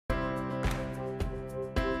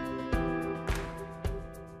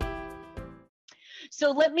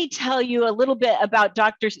So let me tell you a little bit about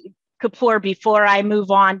Dr. Kapoor before I move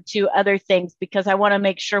on to other things, because I want to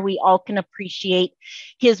make sure we all can appreciate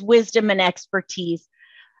his wisdom and expertise.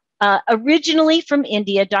 Originally from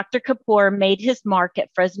India, Dr. Kapoor made his mark at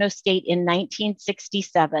Fresno State in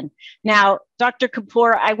 1967. Now, Dr.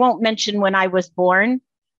 Kapoor, I won't mention when I was born,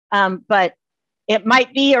 but it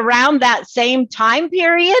might be around that same time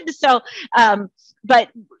period. So,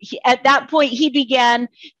 but at that point, he began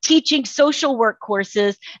teaching social work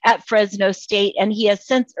courses at Fresno State, and he has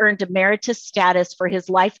since earned emeritus status for his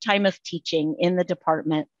lifetime of teaching in the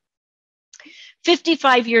department.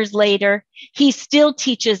 55 years later, he still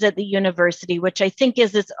teaches at the university, which I think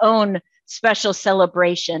is its own special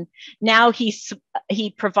celebration. Now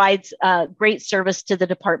he provides great service to the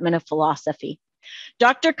Department of Philosophy.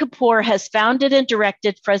 Dr. Kapoor has founded and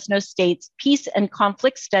directed Fresno State's Peace and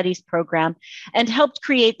Conflict Studies program and helped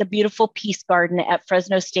create the beautiful Peace Garden at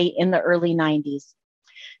Fresno State in the early 90s.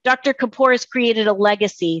 Dr. Kapoor has created a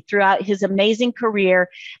legacy throughout his amazing career,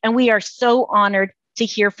 and we are so honored to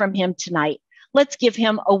hear from him tonight. Let's give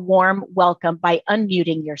him a warm welcome by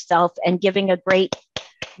unmuting yourself and giving a great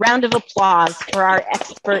round of applause for our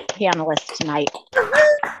expert panelists tonight.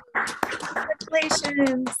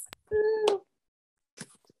 Congratulations.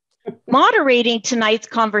 Moderating tonight's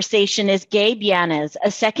conversation is Gabe Yanez,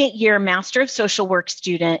 a second-year Master of Social Work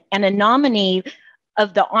student and a nominee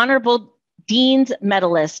of the Honorable Dean's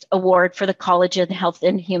Medalist Award for the College of Health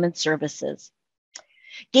and Human Services.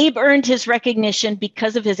 Gabe earned his recognition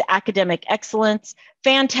because of his academic excellence,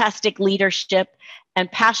 fantastic leadership,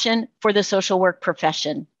 and passion for the social work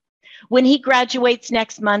profession. When he graduates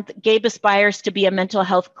next month, Gabe aspires to be a mental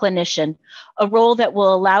health clinician, a role that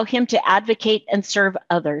will allow him to advocate and serve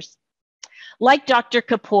others. Like Dr.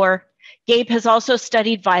 Kapoor, Gabe has also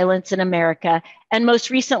studied violence in America and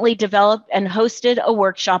most recently developed and hosted a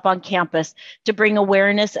workshop on campus to bring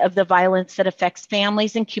awareness of the violence that affects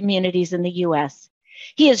families and communities in the U.S.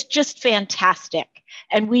 He is just fantastic,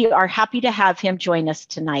 and we are happy to have him join us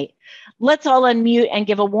tonight. Let's all unmute and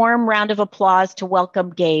give a warm round of applause to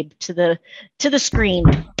welcome Gabe to the screen.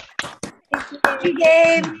 Thank you,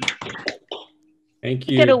 Gabe. Thank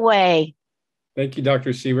you. Take it away. Thank you,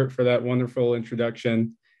 Dr. Siebert, for that wonderful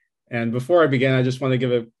introduction. And before I begin, I just want to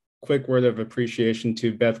give a quick word of appreciation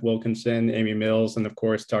to Beth Wilkinson, Amy Mills, and of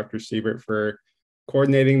course, Dr. Siebert for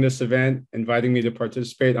coordinating this event, inviting me to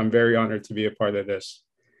participate. I'm very honored to be a part of this.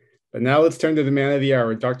 But now let's turn to the man of the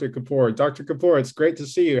hour, Dr. Kapoor. Dr. Kapoor, it's great to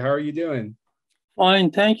see you. How are you doing?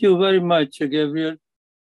 Fine. Thank you very much, Gabriel.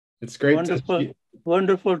 It's great.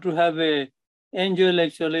 Wonderful to have an angel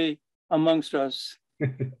actually amongst us.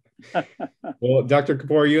 Well, Dr.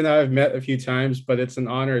 Kapoor, you and I have met a few times, but it's an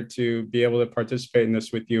honor to be able to participate in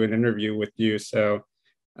this with you and interview with you. So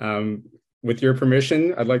with your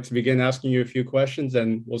permission, I'd like to begin asking you a few questions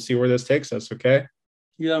and we'll see where this takes us, okay?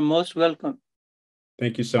 You are most welcome.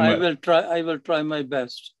 Thank you so much. I will try my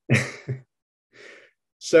best.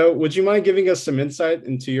 So would you mind giving us some insight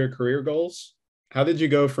into your career goals? How did you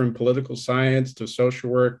go from political science to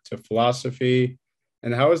social work to philosophy?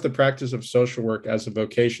 And how has the practice of social work as a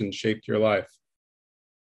vocation shaped your life?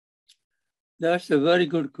 That's a very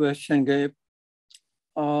good question, Gabe.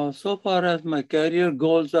 So far as my career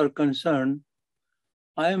goals are concerned,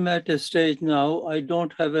 I'm at a stage now, I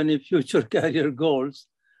don't have any future career goals.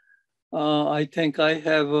 I think I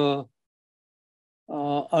have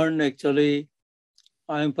earned actually,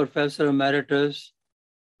 I'm Professor Emeritus.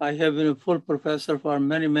 I have been a full professor for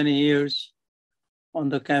many, many years on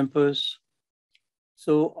the campus.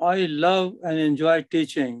 So I love and enjoy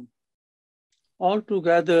teaching.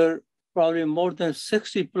 Altogether, probably more than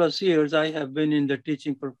 60 plus years I have been in the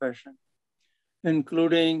teaching profession,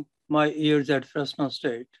 including my years at Fresno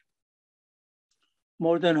State.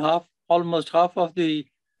 More than half, almost half of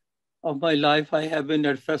my life I have been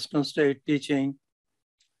at Fresno State teaching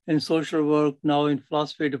in social work, now in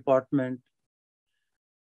philosophy department.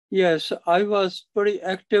 Yes, I was pretty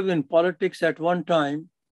active in politics at one time,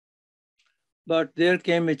 but there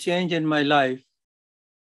came a change in my life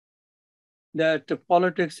that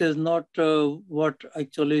politics is not what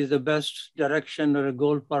actually is the best direction or a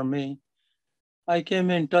goal for me. I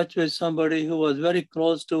came in touch with somebody who was very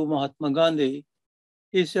close to Mahatma Gandhi.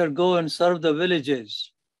 He said, go and serve the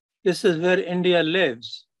villages. This is where India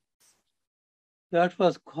lives. That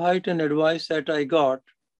was quite an advice that I got.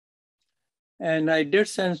 And I did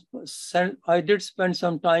spend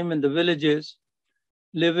some time in the villages,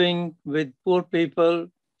 living with poor people,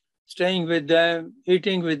 staying with them,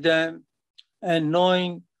 eating with them, and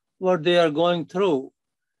knowing what they are going through.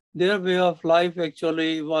 Their way of life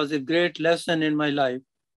actually was a great lesson in my life.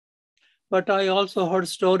 But I also heard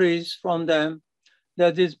stories from them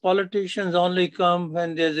that these politicians only come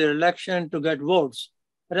when there's an election to get votes.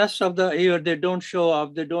 Rest of the year, they don't show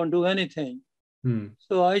up, they don't do anything.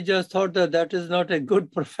 So I just thought that that is not a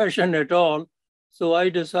good profession at all. So I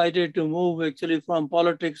decided to move actually from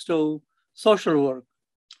politics to social work.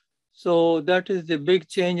 So that is the big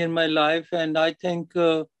change in my life. And I think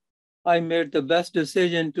I made the best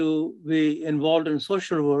decision to be involved in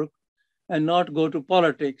social work and not go to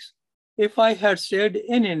politics. If I had stayed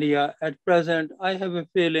in India at present, I have a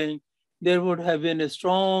feeling there would have been a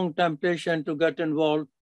strong temptation to get involved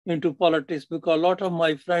into politics because a lot of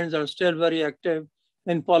my friends are still very active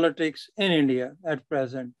in politics in India at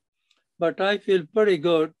present. But I feel pretty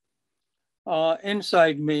good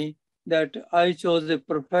inside me that I chose a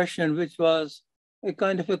profession which was a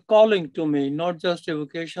kind of a calling to me, not just a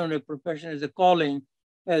vocation, a profession is a calling,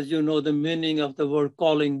 as you know the meaning of the word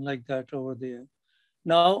calling like that over there.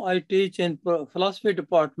 Now I teach in philosophy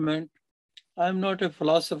department. I'm not a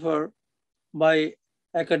philosopher by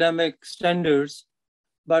academic standards,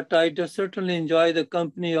 but I certainly enjoy the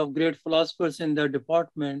company of great philosophers in the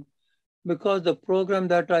department because the program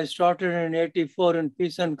that I started in '84 in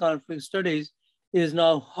Peace and Conflict Studies is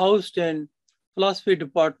now housed in philosophy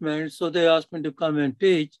department. So they asked me to come and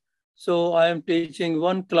teach. So I am teaching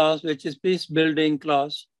one class, which is peace building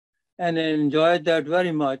class, and I enjoyed that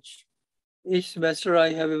very much. Each semester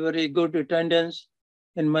I have a very good attendance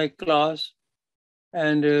in my class.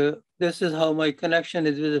 And this is how my connection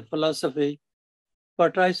is with the philosophy.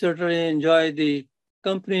 But I certainly enjoy the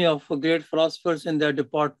company of great philosophers in that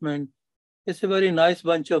department. It's a very nice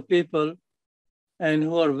bunch of people and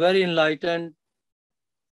who are very enlightened.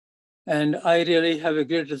 And I really have a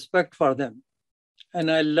great respect for them. And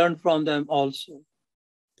I learn from them also.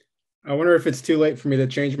 I wonder if it's too late for me to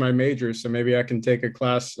change my major, so maybe I can take a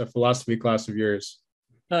philosophy class of yours.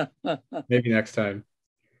 Maybe next time.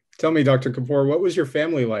 Tell me, Dr. Kapoor, what was your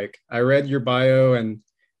family like? I read your bio and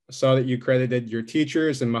saw that you credited your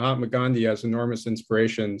teachers and Mahatma Gandhi as enormous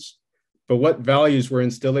inspirations. But what values were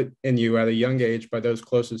instilled in you at a young age by those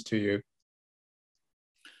closest to you?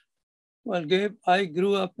 Well, Gabe, I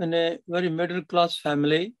grew up in a very middle-class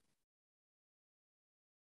family.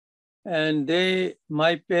 And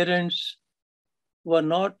my parents were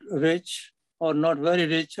not rich or not very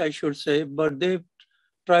rich, I should say, but they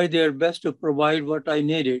tried their best to provide what I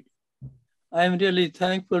needed. I am really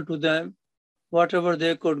thankful to them, whatever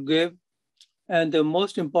they could give. And the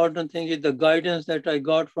most important thing is the guidance that I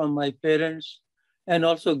got from my parents and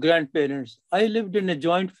also grandparents. I lived in a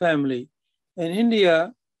joint family. In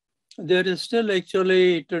India, there is still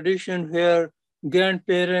actually a tradition where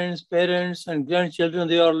grandparents, parents, and grandchildren,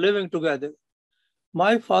 they are living together.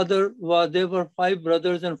 My father there were 5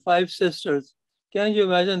 brothers and 5 sisters. Can you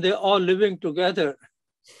imagine? They're all living together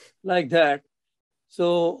like that.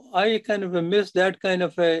 So I kind of miss that kind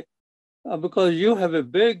of because you have a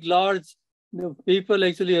big, large people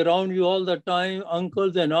actually around you all the time,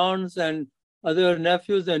 uncles and aunts and other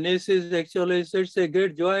nephews and nieces actually. So it's a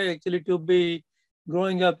great joy actually to be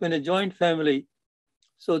growing up in a joint family.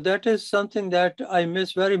 So that is something that I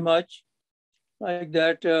miss very much. Like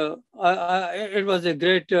that, it was a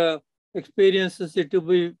great experience to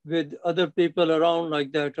be with other people around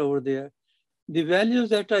like that over there. The values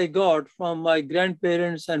that I got from my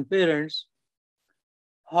grandparents and parents,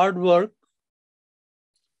 hard work,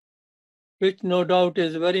 which no doubt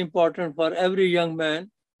is very important for every young man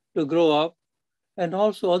to grow up, and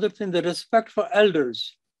also other things, the respect for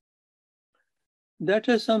elders. That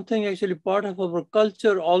is something actually part of our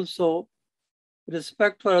culture also,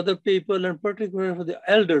 respect for other people and particularly for the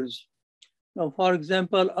elders. Now, for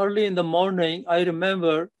example, early in the morning, I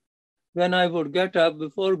remember when I would get up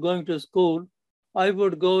before going to school, I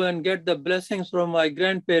would go and get the blessings from my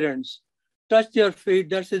grandparents. Touch their feet,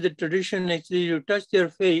 that's the tradition actually, you touch their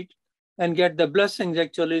feet and get the blessings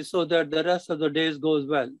actually so that the rest of the days goes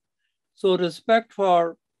well. So respect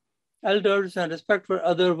for elders and respect for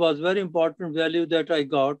others was very important value that I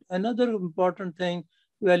got. Another important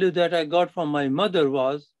value that I got from my mother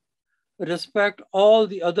was respect all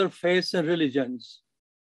the other faiths and religions,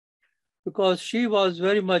 because she was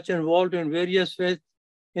very much involved in various faiths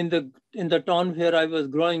in the town where I was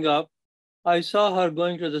growing up. I saw her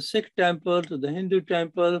going to the Sikh temple, to the Hindu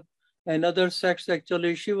temple, and other sects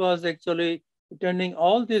actually. She was actually attending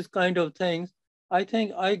all these kind of things. I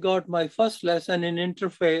think I got my first lesson in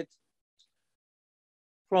interfaith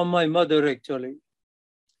from my mother actually.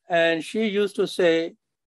 And she used to say,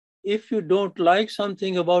 if you don't like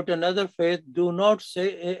something about another faith, do not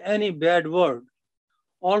say any bad word.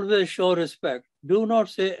 Always show respect. Do not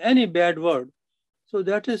say any bad word. So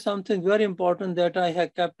that is something very important that I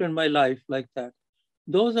have kept in my life like that.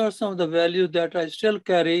 Those are some of the values that I still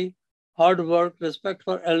carry: hard work, respect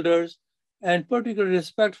for elders, and particularly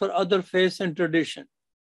respect for other faiths and tradition.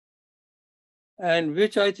 And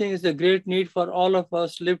which I think is a great need for all of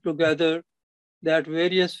us to live together, that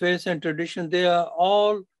various faiths and tradition, they are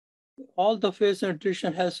all the faiths and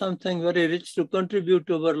tradition has something very rich to contribute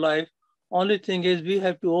to our life. Only thing is we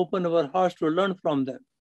have to open our hearts to learn from them.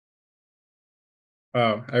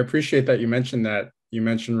 Wow, I appreciate that you mentioned that. You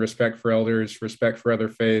mentioned respect for elders, respect for other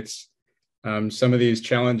faiths. Some of these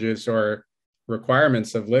challenges or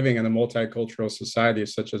requirements of living in a multicultural society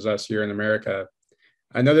such as us here in America.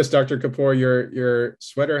 I noticed, Dr. Kapoor, your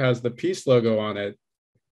sweater has the peace logo on it.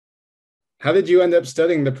 How did you end up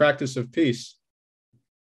studying the practice of peace?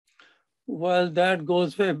 Well, that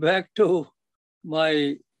goes way back to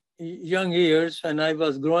my young years when I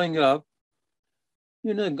was growing up.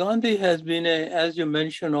 You know, Gandhi has been as you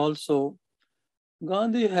mentioned also,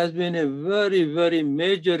 Gandhi has been a very, very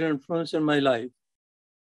major influence in my life.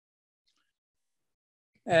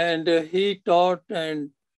 And he taught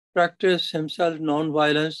and practiced himself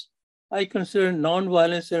nonviolence. I consider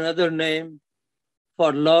nonviolence another name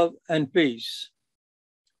for love and peace.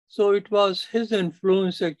 So it was his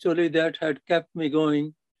influence actually that had kept me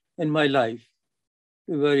going in my life,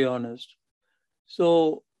 to be very honest.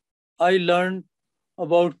 So I learned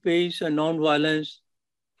about peace and nonviolence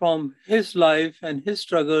from his life and his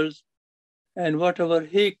struggles and whatever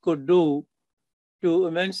he could do to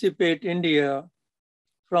emancipate India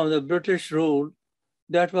from the British rule.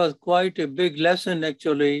 That was quite a big lesson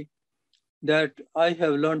actually that I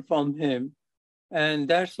have learned from him. And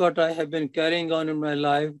that's what I have been carrying on in my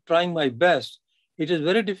life, trying my best. It is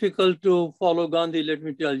very difficult to follow Gandhi, let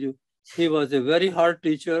me tell you. He was a very hard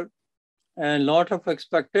teacher and a lot of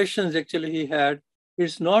expectations actually he had.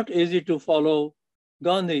 It's not easy to follow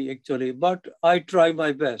Gandhi actually, but I try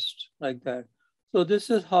my best like that. So this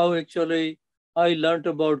is how actually I learned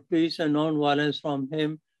about peace and nonviolence from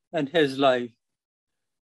him and his life.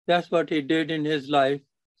 That's what he did in his life.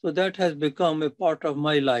 So that has become a part of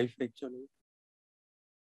my life actually.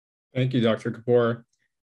 Thank you, Dr. Kapoor.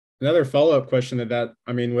 Another follow-up question to that,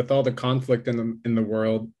 I mean, with all the conflict in the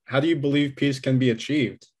world, how do you believe peace can be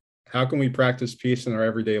achieved? How can we practice peace in our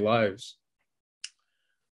everyday lives?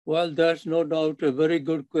 Well, that's no doubt a very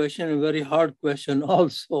good question, a very hard question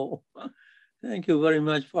also. Thank you very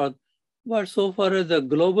much for. But so far as the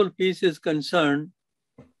global peace is concerned,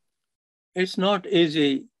 it's not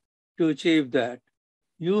easy to achieve that.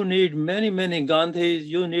 You need many, many Gandhis,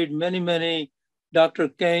 you need many, many Dr.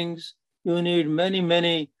 Kings, you need many,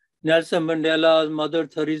 many Nelson Mandela's, Mother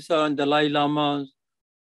Teresa, and Dalai Lamas,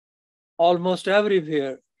 almost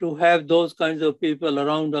everywhere to have those kinds of people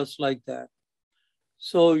around us like that.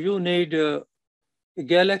 So you need a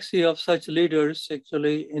galaxy of such leaders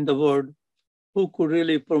actually in the world who could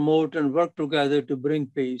really promote and work together to bring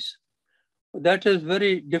peace. That is a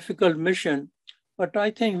very difficult mission, but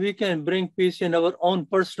I think we can bring peace in our own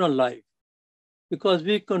personal life because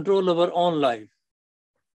we control our own life.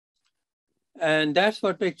 And that's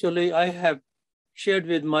what actually I have shared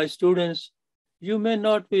with my students. You may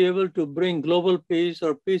not be able to bring global peace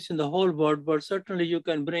or peace in the whole world, but certainly you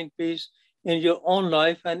can bring peace in your own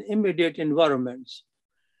life and immediate environments.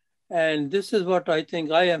 And this is what I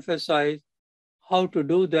think I emphasize, how to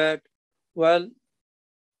do that. Well,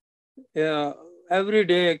 every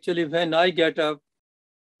day actually when I get up,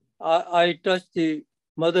 I touch the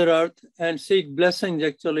Mother Earth and seek blessings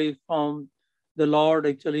actually from the Lord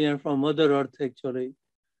actually and from Mother Earth actually.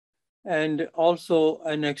 And also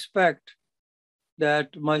and expect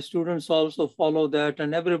that my students also follow that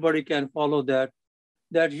and everybody can follow that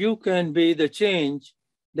you can be the change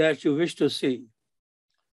that you wish to see.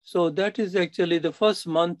 So that is actually the first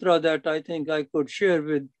mantra that I think I could share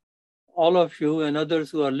with all of you and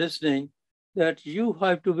others who are listening, that you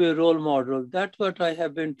have to be a role model. That's what I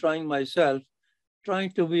have been trying myself,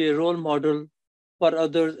 trying to be a role model for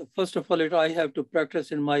others. First of all, I have to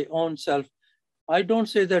practice in my own self. I don't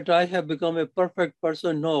say that I have become a perfect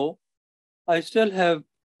person. No, I still have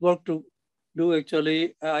work to do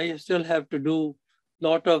actually. I still have to do a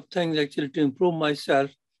lot of things actually to improve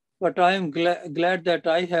myself. But I am glad that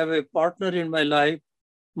I have a partner in my life,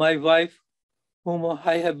 my wife, whom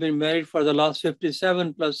I have been married for the last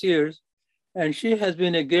 57 plus years, and she has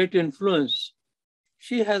been a great influence.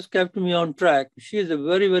 She has kept me on track. She is a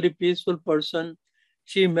very, very peaceful person.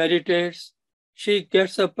 She meditates. She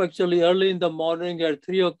gets up actually early in the morning at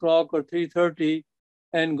 3 o'clock or 3:30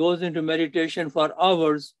 and goes into meditation for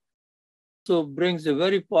hours. So brings a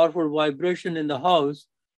very powerful vibration in the house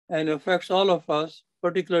and affects all of us,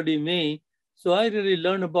 particularly me. So I really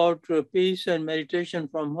learned about peace and meditation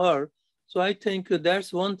from her. So I think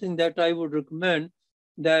that's one thing that I would recommend,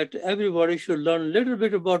 that everybody should learn a little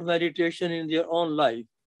bit about meditation in their own life,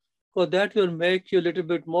 because that will make you a little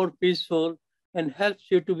bit more peaceful and helps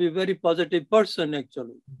you to be a very positive person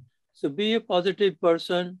actually. So be a positive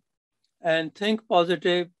person and think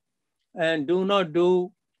positive and do not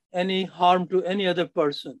do any harm to any other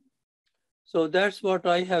person. So that's what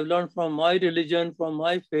I have learned from my religion, from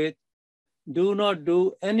my faith. Do not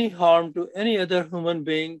do any harm to any other human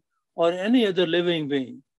being or any other living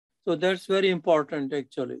being. So that's very important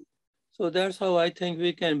actually. So that's how I think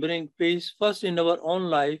we can bring peace first in our own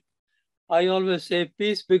life. I always say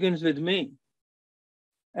peace begins with me.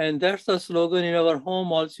 And that's the slogan in our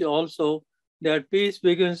home also, that peace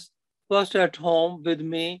begins first at home with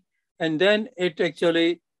me, and then it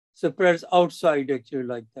actually spreads outside actually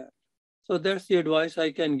like that. So that's the advice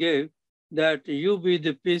I can give, that you be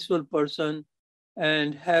the peaceful person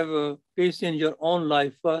and have a peace in your own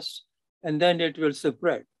life first, and then it will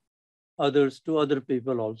spread others to other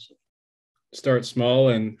people also. Start small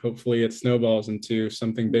and hopefully it snowballs into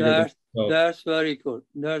something bigger. That's very good.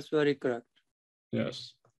 That's very correct.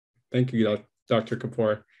 Yes. Thank you, Dr.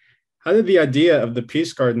 Kapoor. How did the idea of the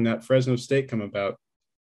Peace Garden at Fresno State come about?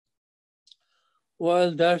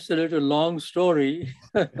 Well, that's a little long story.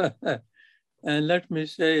 And let me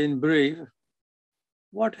say in brief,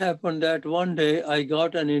 what happened that one day I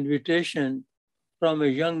got an invitation from a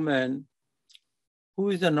young man who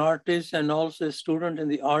is an artist and also a student in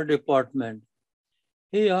the art department.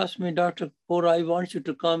 He asked me, Dr. Kapoor, I want you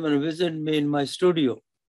to come and visit me in my studio.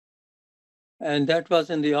 And that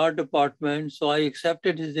was in the art department. So I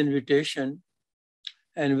accepted his invitation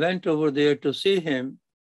and went over there to see him.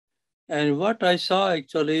 And what I saw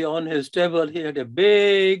actually on his table, he had a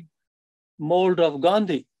big mold of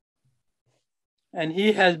Gandhi. And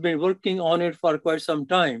he has been working on it for quite some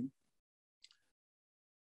time.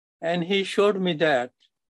 And he showed me that.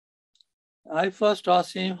 I first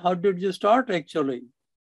asked him, how did you start actually?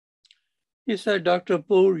 He said, Dr.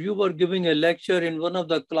 Kapoor, you were giving a lecture in one of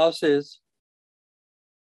the classes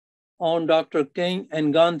on Dr. King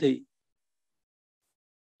and Gandhi.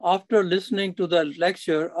 After listening to the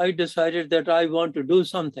lecture, I decided that I want to do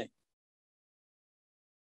something.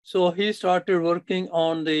 So he started working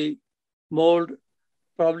on the mold.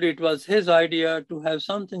 Probably it was his idea to have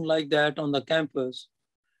something like that on the campus.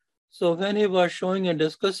 So when he was showing and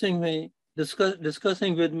discussing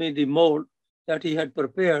with me the mold that he had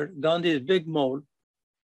prepared, Gandhi's big mold,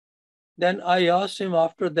 then I asked him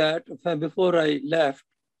after that, before I left,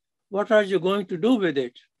 what are you going to do with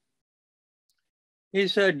it? He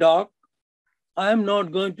said, Doc, I'm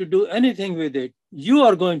not going to do anything with it. You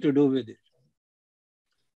are going to do with it.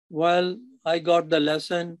 Well, I got the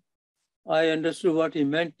lesson. I understood what he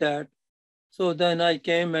meant that. So then I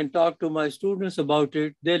came and talked to my students about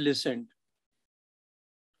it. They listened.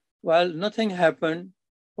 Well, nothing happened.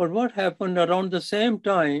 But what happened around the same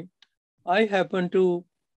time, I happened to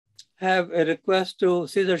have a request to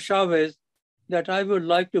Cesar Chavez that I would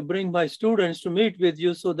like to bring my students to meet with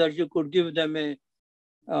you so that you could give them a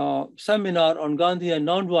seminar on Gandhi and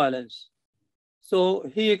nonviolence. So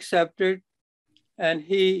he accepted and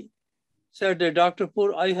he said, Dr.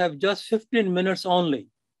 Kapoor, I have just 15 minutes only.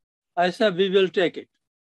 I said, we will take it.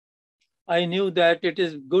 I knew that it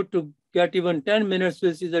is good to get even 10 minutes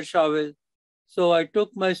with Cesar Chavez. So I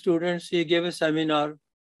took my students, he gave a seminar.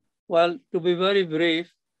 Well, to be very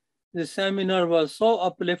brief, the seminar was so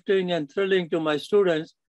uplifting and thrilling to my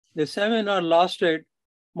students. The seminar lasted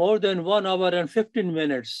more than 1 hour and 15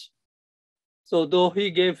 minutes. So though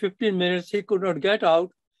he gave 15 minutes, he could not get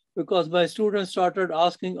out because my students started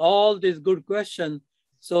asking all these good questions.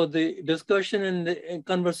 So the discussion and the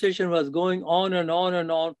conversation was going on and on and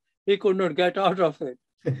on. He could not get out of it.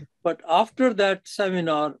 But after that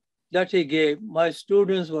seminar that he gave, my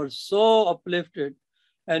students were so uplifted.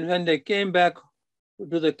 And when they came back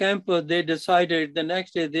to the campus, they decided the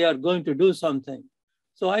next day they are going to do something.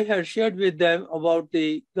 So I had shared with them about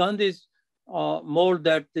the Gandhi's mold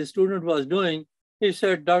that the student was doing. He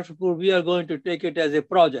said, Dr. Kapoor, we are going to take it as a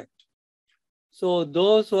project. So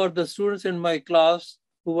those were the students in my class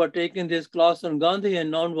who were taking this class on Gandhi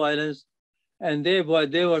and nonviolence, and they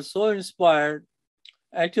were so inspired.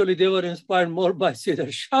 Actually, they were inspired more by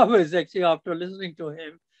Cesar Chavez, actually, after listening to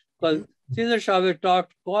him, because Cesar Chavez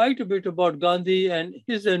talked quite a bit about Gandhi and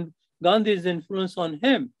Gandhi's influence on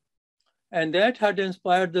him. And that had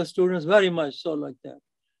inspired the students very much so like that.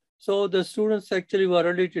 So the students actually were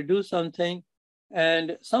ready to do something.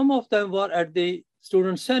 And some of them were at the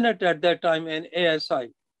student senate at that time in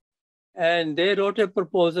ASI. And they wrote a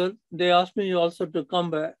proposal. They asked me also to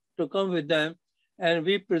come with them. And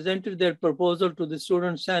we presented their proposal to the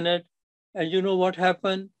student senate. And you know what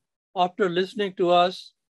happened? After listening to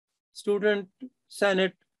us, Student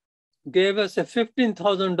Senate gave us a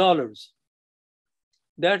 $15,000.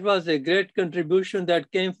 That was a great contribution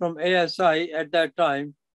that came from ASI at that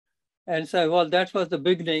time. And so, well, that was the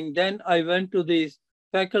beginning. Then I went to the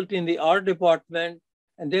faculty in the art department,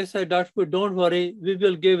 and they said, Dr. don't worry, we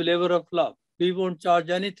will give labor of love. We won't charge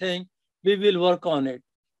anything. We will work on it.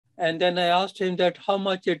 And then I asked him that how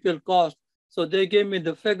much it will cost. So they gave me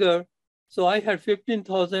the figure. So I had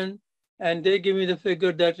 15,000, and they gave me the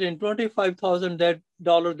figure that in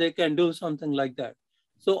 $25,000 they can do something like that.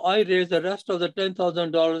 So I raised the rest of the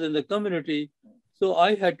 $10,000 in the community. So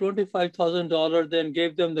I had $25,000, then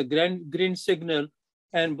gave them the green signal,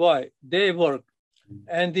 and boy, they worked.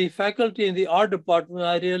 And the faculty in the art department,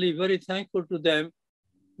 I really very thankful to them.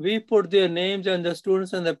 We put their names and the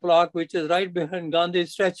students in the plaque, which is right behind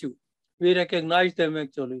Gandhi's statue. We recognize them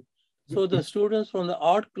actually. So the students from the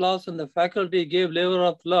art class and the faculty gave labor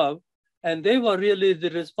of love, and they were really the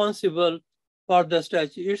responsible for the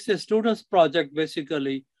statue. It's a student's project,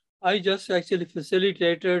 basically. I just actually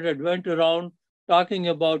facilitated and went around talking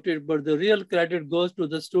about it, but the real credit goes to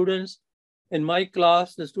the students in my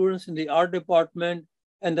class, the students in the art department,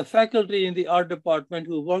 and the faculty in the art department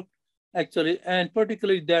who worked actually, and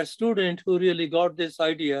particularly their student who really got this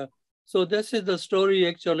idea. So this is the story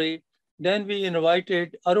actually. Then we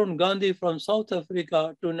invited Arun Gandhi from South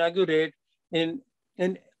Africa to inaugurate in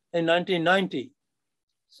 1990.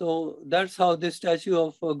 So that's how this statue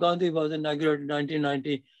of Gandhi was inaugurated in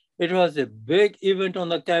 1990. It was a big event on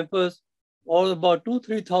the campus. All about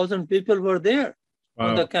 2,000-3,000 people were there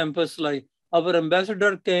on the campus. Like our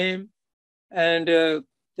ambassador came, and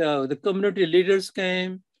the community leaders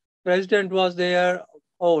came. President was there.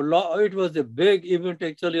 Oh, it was a big event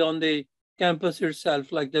actually on the campus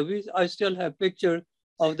itself. Like I still have pictures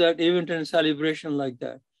of that event and celebration like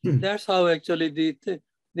that. That's how actually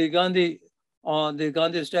the Gandhi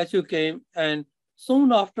statue came. And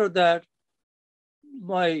soon after that,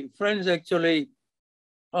 my friends actually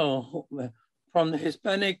from the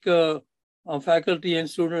Hispanic faculty and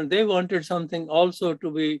students, they wanted something also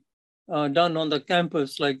to be done on the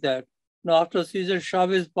campus like that. Now, after Cesar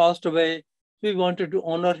Chavez passed away, we wanted to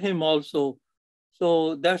honor him also.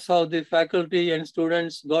 So that's how the faculty and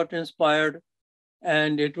students got inspired.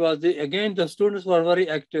 And it was, again, the students were very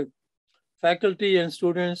active. Faculty and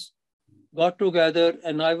students got together,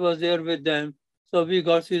 and I was there with them. So we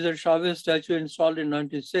got Cesar Chavez statue installed in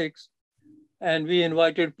 96. And we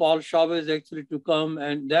invited Paul Chavez actually to come,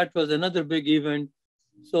 and that was another big event.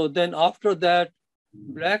 So then after that,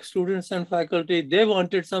 Black students and faculty, they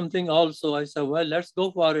wanted something also. I said, well, let's go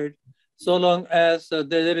for it, so long as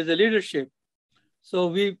there is a leadership. So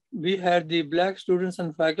we had the Black students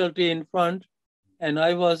and faculty in front, and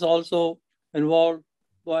I was also involved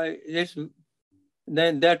by this.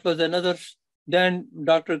 Then that was another, then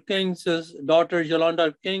Dr. King's daughter,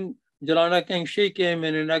 Yolanda King, she came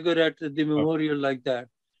and inaugurated the memorial like that.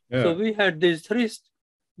 Yeah. So we had these three,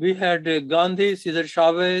 we had Gandhi, Cesar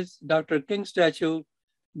Chavez, Dr. King statue.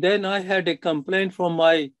 Then I had a complaint from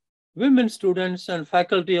my women students and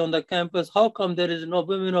faculty on the campus. How come there is no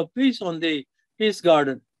Women of Peace on the Peace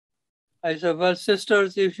Garden? I said, well,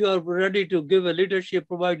 sisters, if you are ready to give a leadership,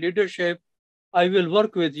 provide leadership, I will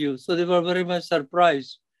work with you. So they were very much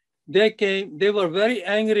surprised. They came, they were very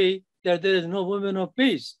angry that there is no Women of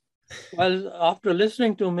Peace. Well, after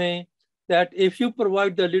listening to me, that if you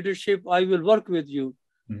provide the leadership, I will work with you.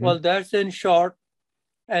 Mm-hmm. Well, that's in short.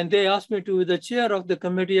 And they asked me to be the chair of the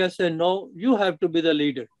committee. I said, no, you have to be the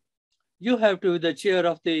leader. You have to be the chair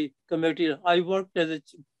of the committee. I worked as a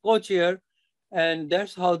co-chair, and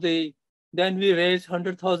that's how then we raised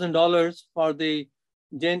 $100,000 for the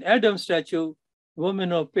Jane Addams statue,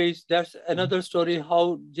 Women of Peace. That's another story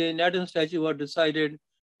how Jane Addams statue was decided.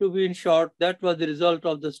 To be in short, that was the result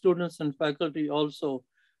of the students and faculty also.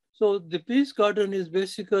 So the Peace Garden is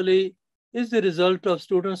basically the result of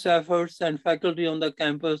students' efforts and faculty on the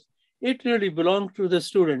campus. It really belongs to the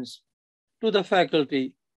students, to the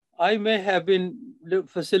faculty. I may have been the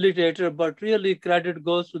facilitator, but really credit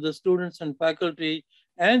goes to the students and faculty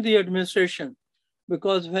and the administration.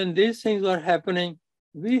 Because when these things were happening,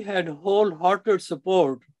 we had wholehearted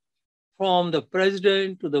support from the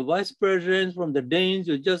president to the vice president, from the deans,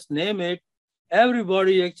 you just name it.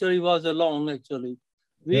 Everybody actually was along actually.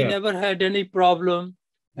 We never had any problem,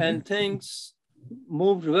 and things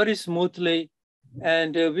moved very smoothly.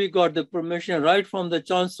 And we got the permission right from the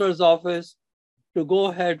chancellor's office to go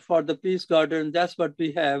ahead for the Peace Garden. That's what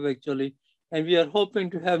we have actually. And we are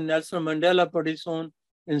hoping to have Nelson Mandela pretty soon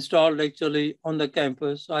installed actually on the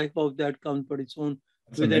campus. I hope that comes pretty soon,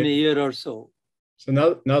 within a year or so. So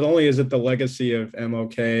not only is it the legacy of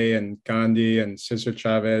MLK and Gandhi and Cesar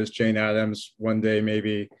Chavez, Jane Addams, one day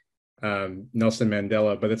maybe Nelson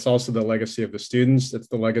Mandela, but it's also the legacy of the students. It's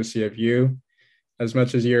the legacy of you. As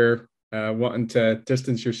much as you're wanting to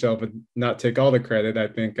distance yourself and not take all the credit, I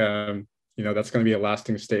think that's going to be a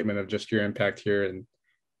lasting statement of just your impact here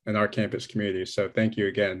in our campus community. So thank you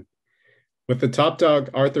again. With the Top Dog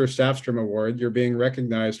Arthur Safstrom Award, you're being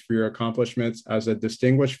recognized for your accomplishments as a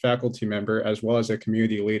distinguished faculty member as well as a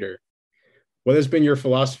community leader. What has been your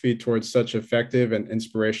philosophy towards such effective and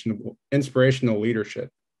inspirational leadership?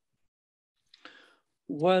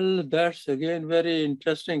 Well, that's again very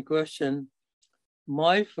interesting question.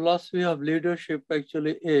 My philosophy of leadership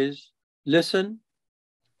actually is listen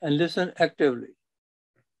and listen actively.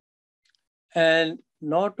 And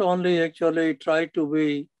not only actually try to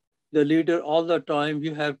be the leader all the time,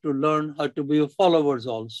 you have to learn how to be your followers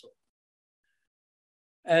also.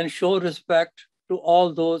 And show respect to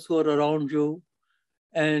all those who are around you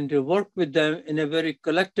and work with them in a very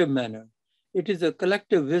collective manner. It is a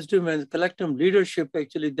collective wisdom and collective leadership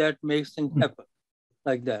actually that makes things happen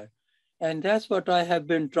like that. And that's what I have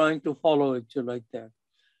been trying to follow actually like that.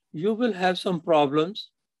 You will have some problems,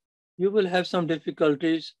 you will have some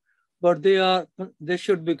difficulties, but they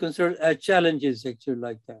should be considered as challenges actually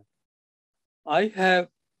like that.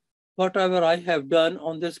 Whatever I have done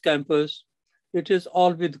on this campus, it is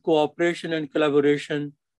all with cooperation and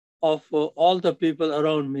collaboration of all the people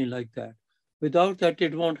around me like that. Without that,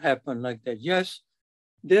 it won't happen like that. Yes,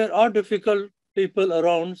 there are difficult people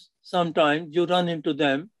around sometimes, you run into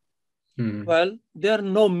them. Well, there are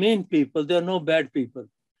no mean people, there are no bad people.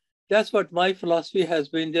 That's what my philosophy has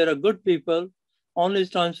been. There are good people, only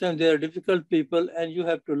sometimes there are difficult people, and you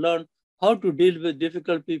have to learn how to deal with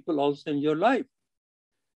difficult people also in your life.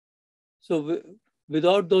 So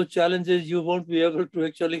without those challenges, you won't be able to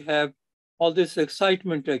actually have all this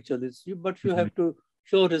excitement actually, but you have to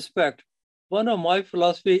show respect. One of my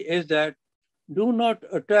philosophy is that do not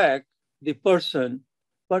attack the person,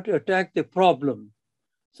 but attack the problem.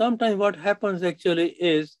 Sometimes what happens actually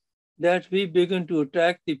is that we begin to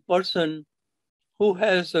attack the person who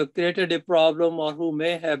has created a problem or who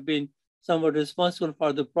may have been somewhat responsible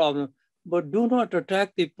for the problem, but do not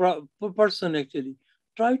attack the person actually.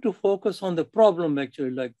 Try to focus on the problem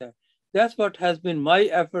actually like that. That's what has been my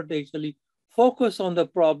effort actually. Focus on the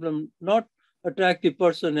problem, not attack the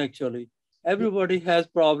person actually. Everybody has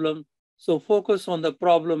problem, so focus on the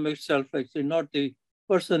problem itself actually, not the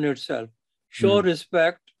person itself. Show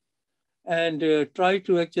respect and try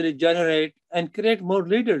to actually generate and create more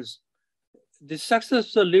leaders. The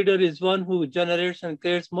successful leader is one who generates and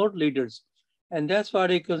creates more leaders. And that's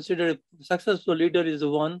what I consider a successful leader is the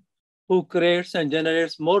one who creates and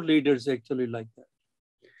generates more leaders actually like that.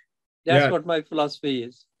 That's what my philosophy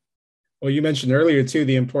is. Well, you mentioned earlier too,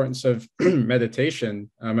 the importance of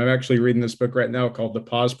meditation. I'm actually reading this book right now called The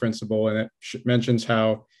Pause Principle, and it mentions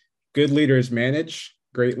how good leaders manage,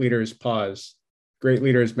 great leaders pause, great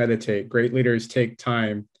leaders meditate, great leaders take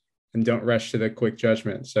time and don't rush to the quick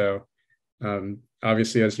judgment. So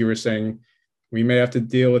obviously, as you were saying, we may have to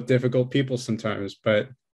deal with difficult people sometimes, but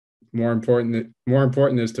more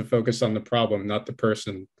important is to focus on the problem, not the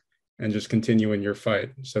person, and just continue in your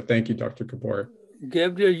fight. So thank you, Dr. Kapoor.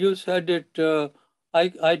 Gabriel, you said it.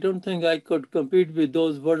 I don't think I could compete with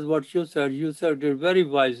those words, what you said. You said it very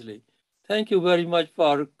wisely. Thank you very much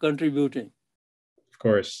for contributing. Of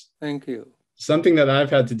course. Thank you. Something that I've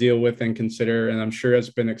had to deal with and consider, and I'm sure has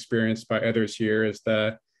been experienced by others here, is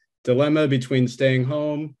the dilemma between staying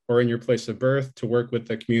home or in your place of birth to work with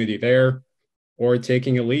the community there, or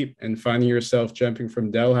taking a leap and finding yourself jumping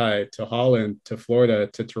from Delhi to Holland to Florida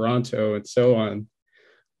to Toronto and so on.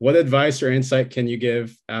 What advice or insight can you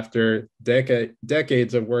give after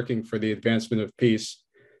decades of working for the advancement of peace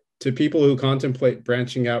to people who contemplate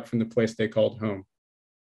branching out from the place they called home?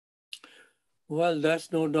 Well,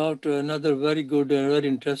 that's no doubt another very good and very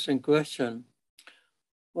interesting question.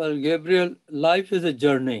 Well, Gabriel, life is a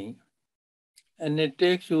journey, and it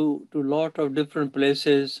takes you to a lot of different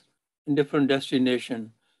places and different destinations.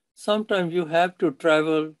 Sometimes you have to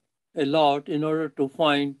travel a lot in order to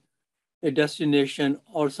find a destination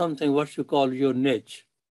or something what you call your niche.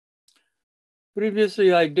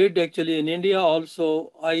 Previously, I did actually in India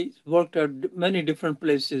also, I worked at many different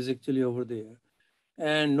places actually over there.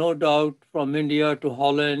 And no doubt from India to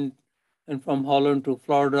Holland, and from Holland to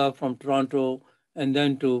Florida, from Toronto, and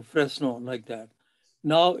then to Fresno, like that.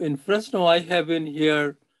 Now in Fresno, I have been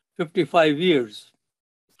here 55 years.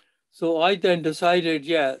 So I then decided,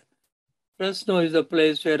 Fresno is a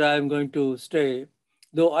place where I'm going to stay.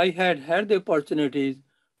 Though I had the opportunities,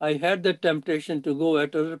 I had the temptation to go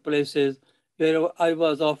at other places where I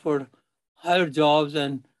was offered higher jobs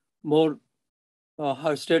and more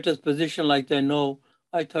high status position like they know,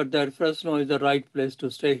 I thought that Fresno is the right place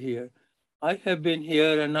to stay here. I have been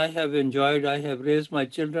here and I have enjoyed, I have raised my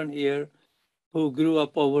children here who grew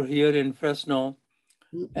up over here in Fresno.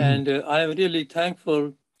 And I am really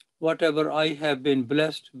thankful whatever I have been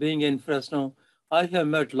blessed being in Fresno. I have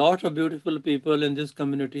met a lot of beautiful people in this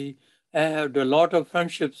community. I have a lot of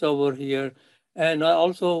friendships over here. And I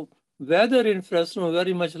also, weather in Fresno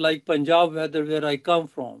very much like Punjab weather where I come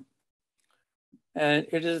from. And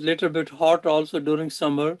it is a little bit hot also during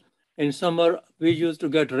summer. In summer, we used to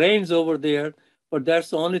get rains over there, but that's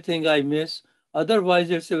the only thing I miss. Otherwise,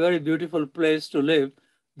 it's a very beautiful place to live.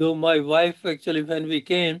 Though my wife, actually, when we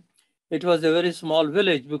came, it was a very small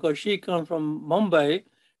village because she comes from Mumbai,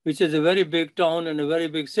 which is a very big town and a very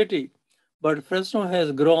big city. But Fresno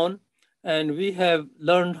has grown, and we have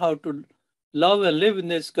learned how to love and live in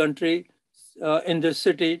this country, in this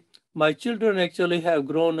city. My children actually have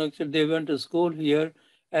grown. Actually, they went to school here,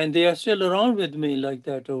 and they are still around with me like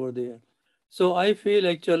that over there. So I feel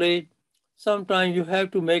actually sometimes you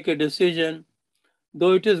have to make a decision,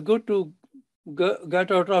 though it is good to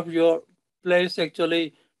get out of your place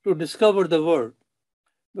actually to discover the world,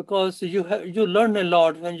 because you learn a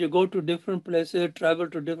lot when you go to different places, travel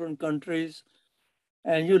to different countries,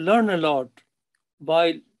 and you learn a lot.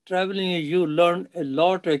 By traveling, you learn a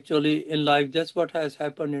lot actually in life. That's what has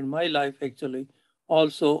happened in my life actually.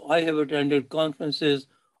 Also, I have attended conferences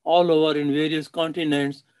all over in various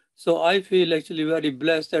continents. So I feel actually very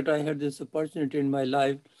blessed that I had this opportunity in my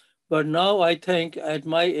life. But now I think at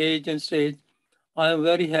my age and stage, I am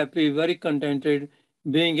very happy, very contented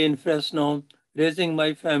being in Fresno, raising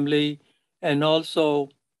my family, and also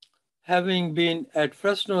having been at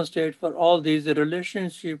Fresno State for all these, the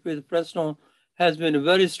relationship with Fresno has been a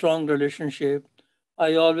very strong relationship.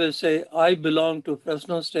 I always say I belong to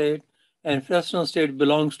Fresno State and Fresno State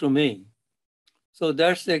belongs to me. So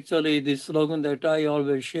that's actually the slogan that I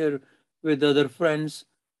always share with other friends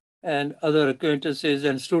and other acquaintances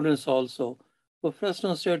and students also. So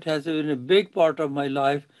Fresno State has been a big part of my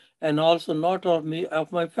life, and also not of me,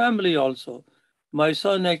 of my family also. My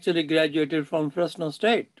son actually graduated from Fresno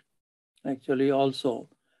State, actually also.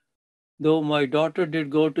 Though my daughter did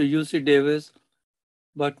go to UC Davis,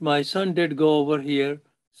 but my son did go over here.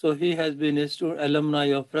 So he has been a alumni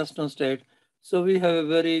of Fresno State. So we have a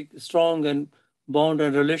very strong and bond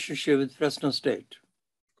and relationship with Fresno State.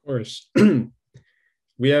 Of course.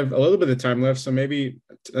 We have a little bit of time left, so maybe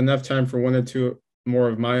enough time for one or two more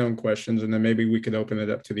of my own questions, and then maybe we could open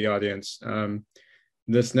it up to the audience.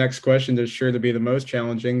 This next question is sure to be the most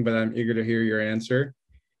challenging, but I'm eager to hear your answer.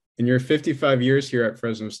 In your 55 years here at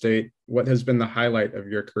Fresno State, what has been the highlight of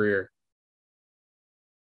your career?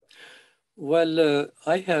 Well,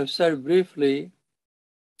 I have said briefly,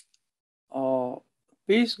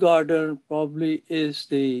 Peace Garden probably is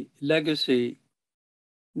the legacy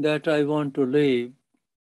that I want to leave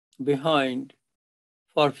behind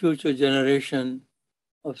for future generation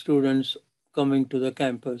of students coming to the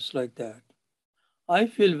campus like that. I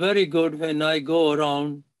feel very good when I go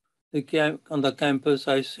around on the campus.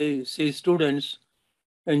 I see students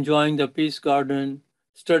enjoying the Peace Garden,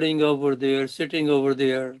 studying over there, sitting over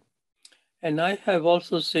there. And I have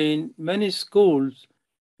also seen many schools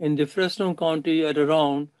in the Fresno County and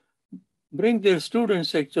around bring their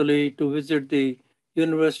students actually to visit the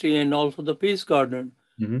university and also the Peace Garden.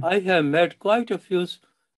 Mm-hmm. I have met quite a few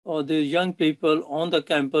of the young people on the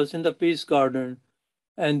campus in the Peace Garden,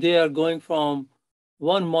 and they are going from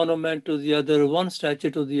one monument to the other, one statue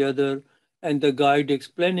to the other, and the guide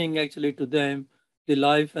explaining actually to them the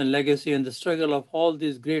life and legacy and the struggle of all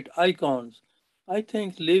these great icons. I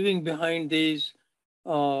think leaving behind these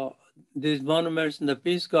monuments in the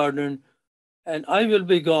Peace Garden, and I will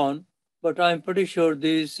be gone, but I'm pretty sure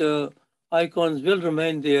these icons will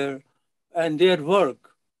remain there, and their work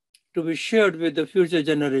to be shared with the future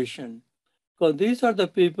generation. Because these are the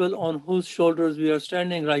people on whose shoulders we are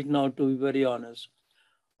standing right now, to be very honest.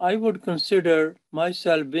 I would consider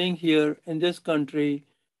myself being here in this country,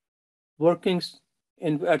 working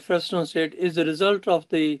at Fresno State, is the result of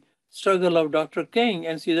the struggle of Dr. King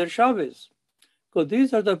and Cesar Chavez. Because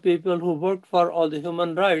these are the people who worked for all the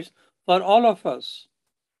human rights for all of us.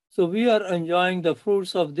 So we are enjoying the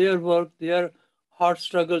fruits of their work, their hard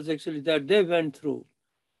struggles actually that they went through.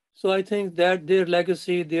 So I think that their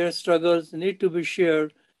legacy, their struggles need to be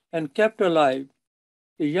shared and kept alive.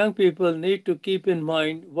 The young people need to keep in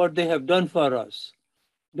mind what they have done for us.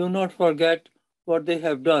 Do not forget what they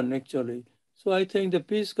have done actually. So I think the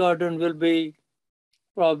Peace Garden will be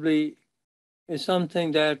probably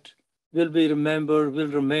something that will be remembered, will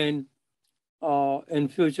remain in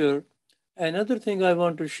future. Another thing I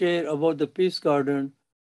want to share about the Peace Garden,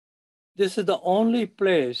 this is the only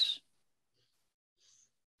place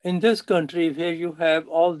in this country where you have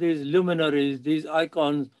all these luminaries, these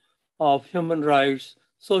icons of human rights,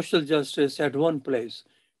 social justice at one place.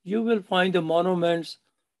 You will find the monuments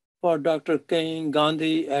for Dr. King,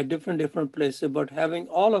 Gandhi at different places, but having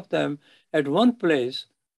all of them at one place,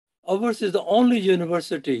 ours is the only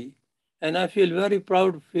university, and I feel very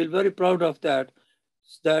proud of that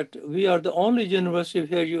we are the only university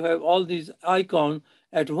where you have all these icons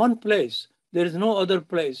at one place. There is no other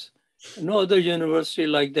place, no other university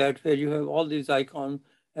like that where you have all these icons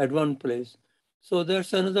at one place. So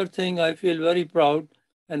that's another thing I feel very proud,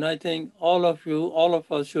 and I think all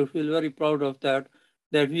of us should feel very proud of that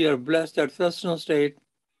we are blessed that Fresno State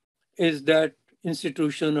is that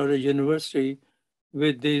institution or a university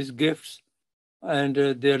with these gifts and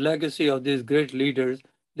their legacy of these great leaders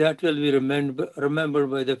that will be remembered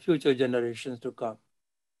by the future generations to come.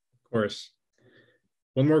 Of course.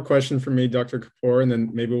 One more question from me, Dr. Kapoor, and then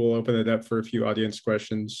maybe we'll open it up for a few audience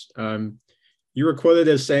questions. You were quoted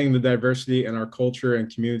as saying the diversity in our culture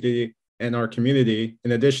and community,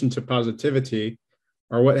 in addition to positivity,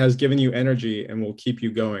 are what has given you energy and will keep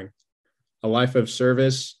you going. A life of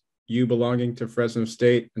service, you belonging to Fresno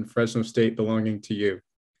State and Fresno State belonging to you.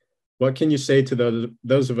 What can you say to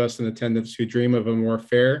those of us in attendance who dream of a more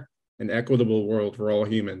fair and equitable world for all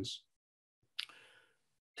humans?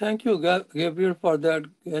 Thank you, Gabriel, for that.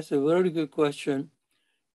 That's a very good question.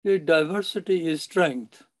 Diversity is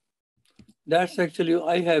strength. That's actually,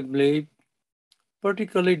 I have believed,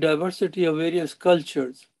 particularly diversity of various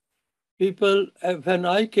cultures. People, when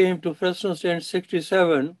I came to Fresno State in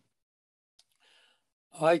 67,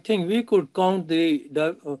 I think we could count the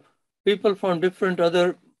people from different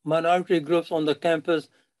other minority groups on the campus,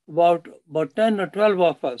 about 10 or 12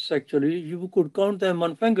 of us, actually. You could count them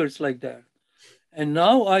on fingers like that. And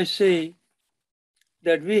now I see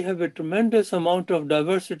that we have a tremendous amount of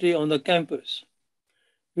diversity on the campus.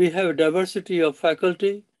 We have a diversity of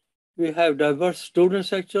faculty. We have diverse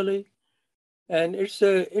students, actually. And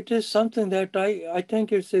it is something that I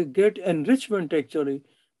think it's a great enrichment, actually,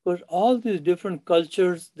 because all these different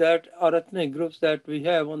cultures that are ethnic groups that we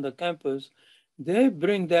have on the campus, they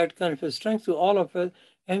bring that kind of a strength to all of us,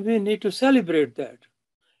 and we need to celebrate that.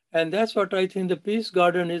 And that's what I think the Peace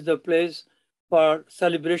Garden is the place for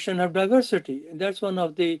celebration of diversity. And that's one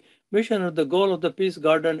of the mission or the goal of the Peace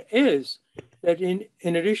Garden is that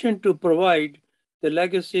in addition to provide the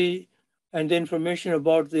legacy and the information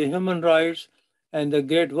about the human rights and the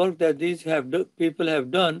great work that these people have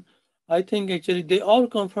done, I think actually they all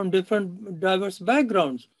come from different diverse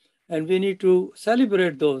backgrounds, and we need to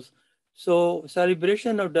celebrate those. So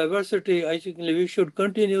celebration of diversity, I think we should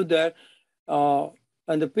continue that.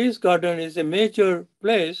 And the Peace Garden is a major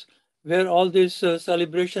place where all this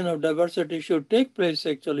celebration of diversity should take place,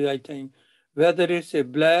 actually, I think. Whether it's a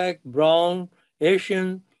black, brown,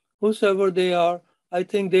 Asian, whosoever they are, I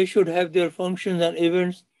think they should have their functions and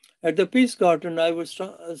events at the Peace Garden. I would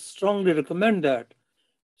strongly recommend that.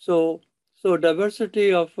 So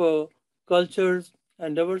diversity of cultures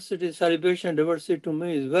and diversity, celebration, diversity to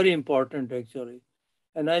me is very important, actually.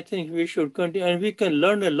 And I think we should continue, and we can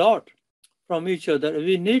learn a lot from each other.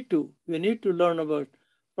 We need to learn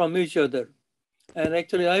from each other. And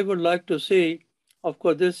actually, I would like to see, of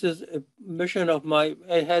course, this is a mission of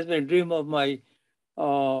it has been a dream of my,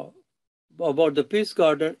 about the Peace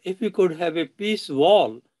Garden. If we could have a peace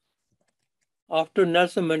wall after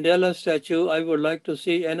Nelson Mandela's statue, I would like to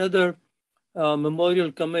see another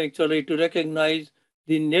memorial coming, actually, to recognize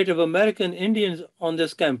the Native American Indians on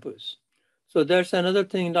this campus. So that's another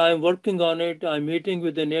thing. I'm working on it. I'm meeting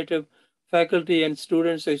with the Native faculty and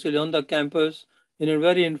students actually on the campus in a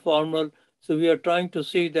very informal. So we are trying to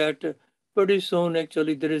see that pretty soon,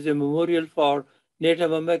 actually, there is a memorial for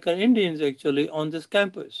Native American Indians actually on this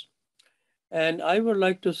campus. And I would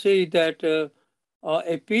like to see that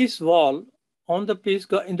a peace wall in the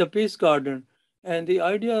Peace Garden. And the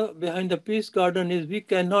idea behind the Peace Garden is we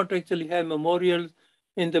cannot actually have memorials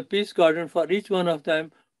in the Peace Garden for each one of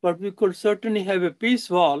them, but we could certainly have a peace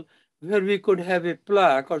wall where we could have a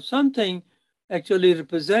plaque or something actually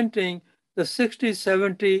representing the 60,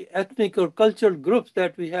 70 ethnic or cultural groups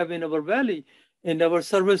that we have in our valley, in our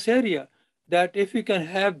service area, that if we can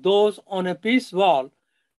have those on a peace wall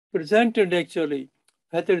presented actually,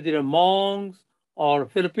 whether they're Hmongs or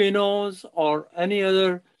Filipinos or any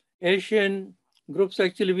other Asian groups,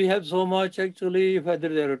 actually we have so much actually, whether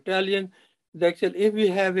they're Italian, actually if we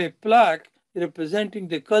have a plaque representing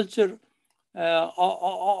the culture,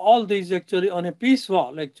 all these actually on a peace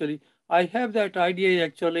wall actually. I have that idea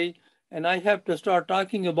actually, And I have to start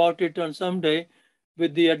talking about it on some day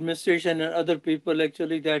with the administration and other people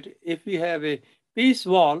actually, that if we have a peace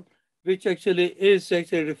wall, which actually is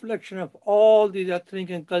actually a reflection of all these ethnic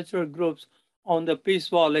and cultural groups on the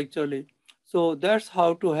peace wall actually. So that's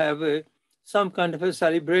how to have some kind of a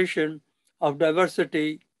celebration of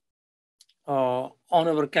diversity on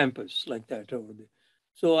our campus like that over there.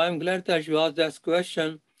 So I'm glad that you asked that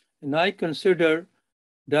question. And I consider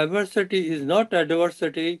diversity is not a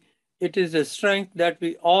diversity, it is a strength that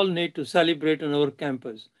we all need to celebrate on our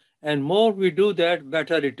campus. And more we do that,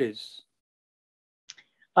 better it is.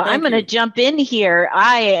 Well, I'm going to jump in here.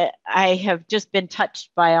 I have just been touched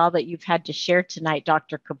by all that you've had to share tonight,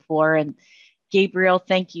 Dr. Kapoor. And Gabriel,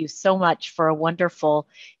 thank you so much for a wonderful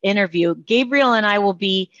interview. Gabriel and I will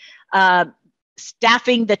be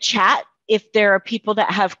staffing the chat if there are people that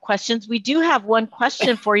have questions. We do have one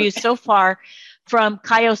question for you so far from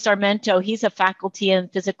Caio Sarmento. He's a faculty in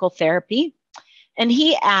physical therapy. And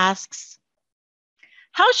he asks,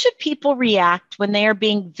 how should people react when they are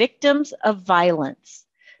being victims of violence?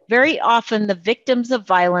 Very often the victims of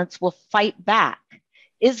violence will fight back.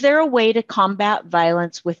 Is there a way to combat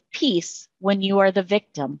violence with peace when you are the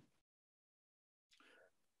victim?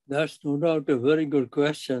 That's no doubt a very good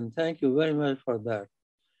question. Thank you very much for that.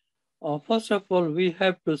 First of all, we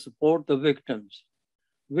have to support the victims.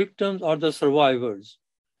 Victims are the survivors.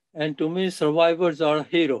 And to me, survivors are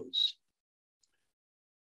heroes.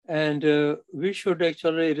 And we should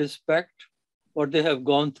actually respect what they have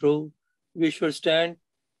gone through. We should stand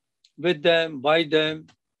with them, by them,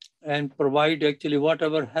 and provide actually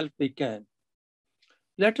whatever help we can.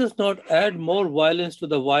 Let us not add more violence to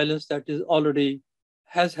the violence that is already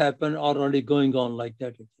has happened or already going on like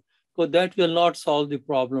that. Because that will not solve the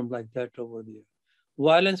problem like that over there.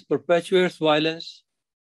 Violence perpetuates violence,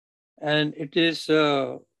 and it is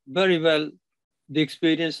very well the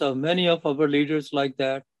experience of many of our leaders like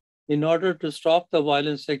that in order to stop the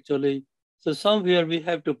violence actually. So somewhere we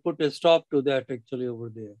have to put a stop to that actually over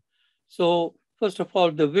there. So first of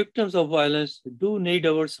all, the victims of violence do need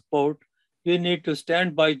our support. We need to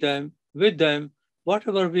stand by them, with them,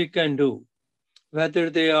 whatever we can do, whether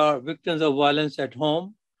they are victims of violence at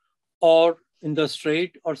home or in the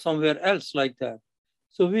street or somewhere else like that.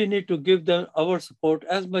 So we need to give them our support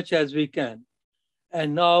as much as we can.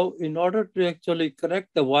 And now in order to actually correct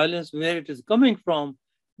the violence where it is coming from,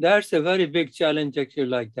 that's a very big challenge actually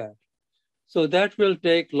like that. So that will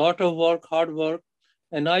take a lot of work, hard work.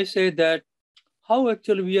 And I say that how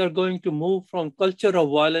actually we are going to move from culture of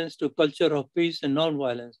violence to culture of peace and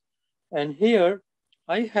non-violence. And here,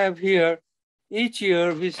 I have here, each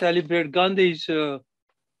year we celebrate Gandhi's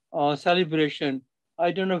celebration.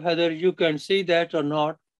 I don't know whether you can see that or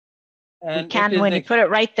not. And we can when you put it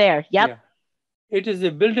right there. Yep. Yeah. It is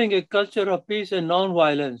building a culture of peace and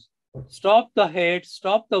non-violence. Stop the hate,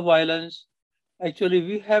 stop the violence. Actually,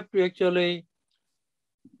 we have to actually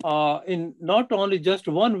in not only just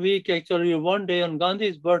 1 week, actually 1 day on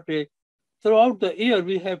Gandhi's birthday, throughout the year,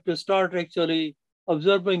 we have to start actually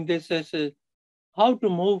observing this as how to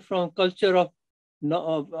move from culture of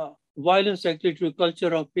violence actually to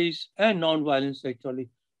culture of peace and non-violence actually.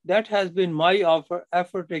 That has been my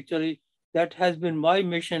effort actually. That has been my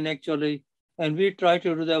mission actually. And we try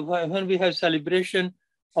to do that when we have celebration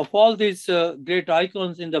of all these great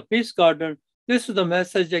icons in the Peace Garden. This is the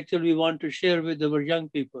message actually we want to share with our young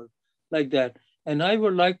people like that. And I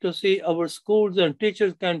would like to see our schools and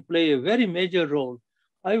teachers can play a very major role.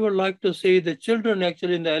 I would like to see the children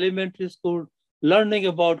actually in the elementary school learning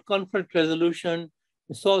about conflict resolution,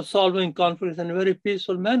 solving conflicts in a very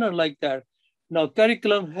peaceful manner like that. Now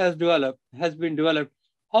curriculum has been developed,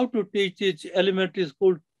 how to teach each elementary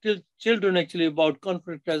school children actually about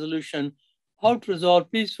conflict resolution, how to resolve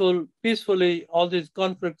peacefully all these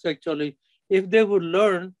conflicts actually. If they would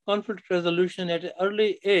learn conflict resolution at an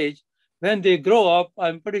early age, when they grow up,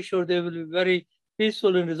 I'm pretty sure they will be very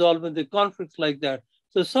peaceful in resolving the conflicts like that.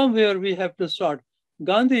 So somewhere we have to start.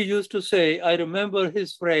 Gandhi used to say, I remember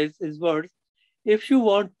his phrase, his words, if you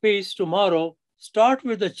want peace tomorrow, start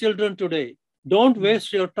with the children today. Don't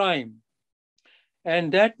waste your time.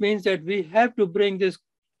 And that means that we have to bring this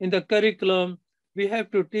in the curriculum. We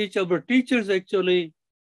have to teach our teachers actually.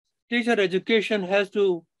 Teacher education has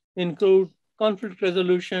to include conflict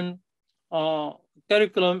resolution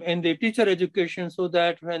curriculum in the teacher education so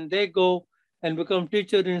that when they go and become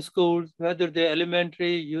teacher in schools, whether they're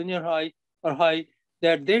elementary, junior high, or high,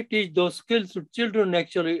 that they teach those skills to children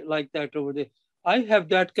actually like that over there. I have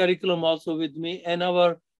that curriculum also with me, and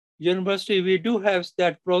our university, we do have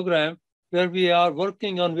that program where we are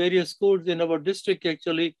working on various schools in our district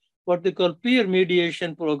actually, what they call peer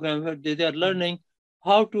mediation program, where they are learning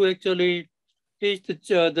how to actually teach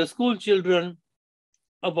the school children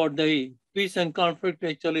about the peace and conflict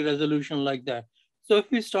actually resolution like that. So if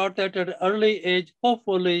we start that at an early age,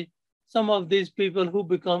 hopefully some of these people who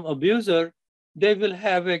become abuser, they will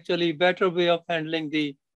have actually better way of handling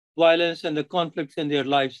the violence and the conflicts in their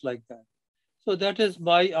lives like that. So that is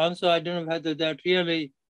my answer. I don't know whether that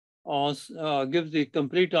really gives the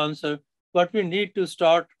complete answer, but we need to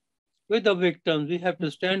start with the victims. We have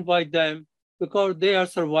to stand by them because they are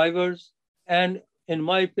survivors. And in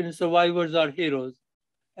my opinion, survivors are heroes.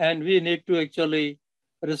 And we need to actually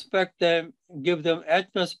respect them, give them as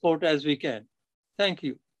much support as we can. Thank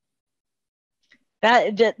you.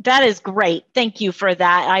 That is great. Thank you for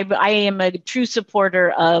that. I am a true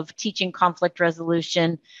supporter of teaching conflict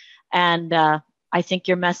resolution, and I think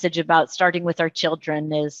your message about starting with our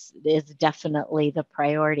children is definitely the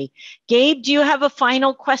priority. Gabe, do you have a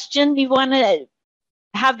final question? You want to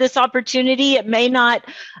have this opportunity? It may not.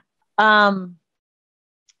 Dr.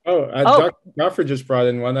 Crawford just brought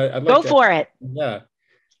in one. I'd like go for it. Yeah.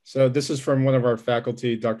 So this is from one of our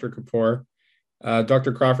faculty, Dr. Kapoor.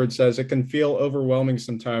 Dr. Crawford says, it can feel overwhelming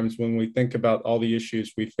sometimes when we think about all the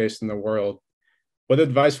issues we face in the world. What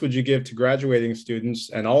advice would you give to graduating students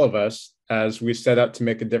and all of us as we set out to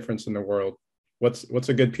make a difference in the world? What's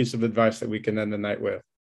a good piece of advice that we can end the night with?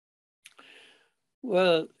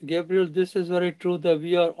 Well, Gabriel, this is very true that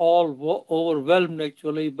we are all overwhelmed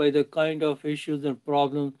actually by the kind of issues and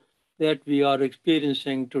problems that we are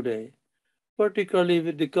experiencing today, particularly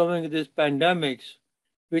with the coming of these pandemics,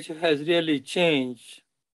 which has really changed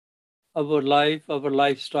our life, our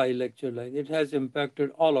lifestyle actually. It has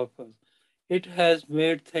impacted all of us. It has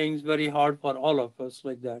made things very hard for all of us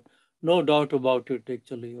like that. No doubt about it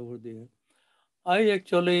actually over there. I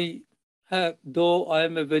actually have, though I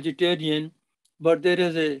am a vegetarian, but there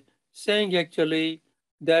is a saying actually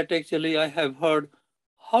that actually I have heard,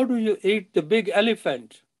 how do you eat the big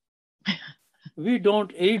elephant? We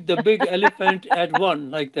don't eat the big elephant at one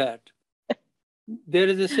like that. There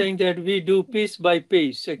is a saying that we do piece by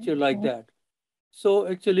piece, actually like that. So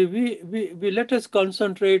actually we let us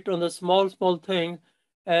concentrate on the small things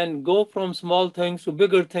and go from small things to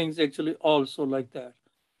bigger things actually also like that.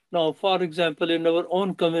 Now, for example, in our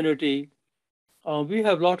own community, we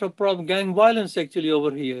have a lot of gang violence actually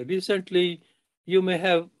over here. Recently, you may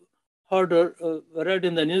have heard or read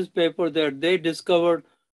in the newspaper that they discovered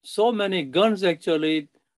so many guns actually,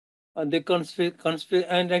 and they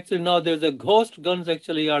and actually now there's a ghost guns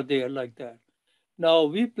actually are there like that. Now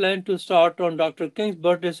we plan to start on Dr. King's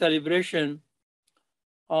birthday celebration.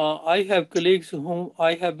 I have colleagues whom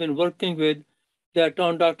I have been working with that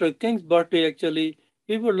on Dr. King's birthday actually,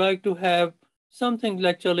 we would like to have something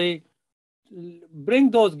actually bring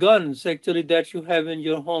those guns actually that you have in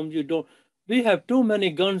your home. You don't. We have too many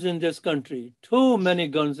guns in this country. Too many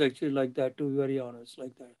guns actually like that. To be very honest,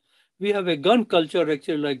 like that. We have a gun culture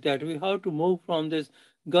actually like that. We have to move from this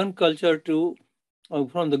gun culture to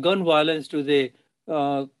from the gun violence to the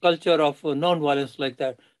culture of non-violence like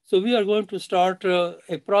that. So we are going to start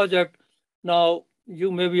a project. Now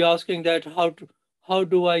you may be asking that how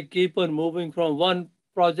do I keep on moving from one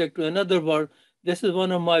project to another one? This is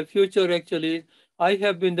one of my future actually. I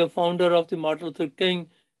have been the founder of the Martin Luther King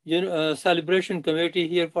celebration committee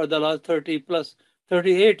here for the last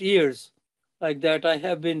 38 years. Like that, I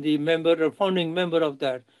have been the member or founding member of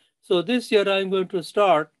that. So this year I'm going to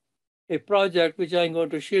start a project which I'm going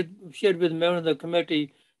to share with members of the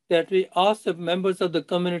committee, that we ask the members of the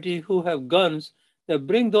community who have guns that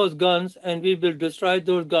bring those guns and we will destroy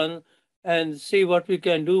those guns and see what we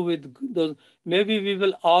can do with those. Maybe we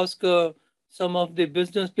will ask some of the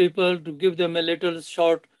business people to give them a little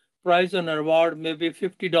short prize and award, maybe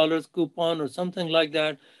 $50 coupon or something like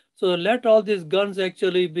that. So let all these guns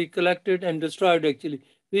actually be collected and destroyed actually.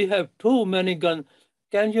 We have too many guns.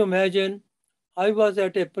 Can you imagine? I was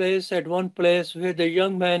at one place where the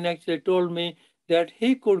young man actually told me that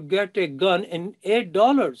he could get a gun in $8.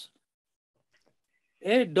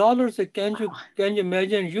 $8. Can you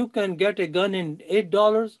imagine? You can get a gun in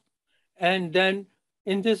 $8, and then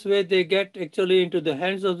in this way they get actually into the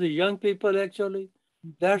hands of the young people actually.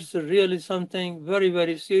 That's really something very,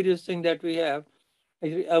 very serious thing that we have.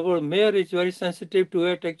 Our mayor is very sensitive to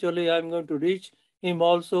it. Actually, I'm going to reach him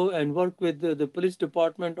also and work with the police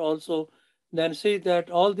department also. Then see that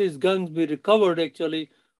all these guns be recovered actually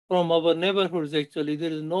from our neighborhoods actually.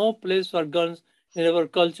 There is no place for guns in our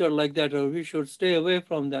culture like that, or we should stay away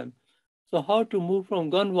from them. So how to move from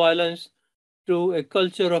gun violence to a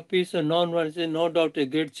culture of peace and non-violence is no doubt a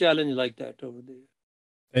great challenge like that over there.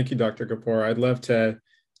 Thank you, Dr. Kapoor. I'd love to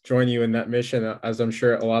join you in that mission, as I'm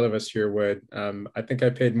sure a lot of us here would. I think I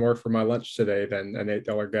paid more for my lunch today than an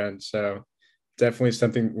 $8 gun. So definitely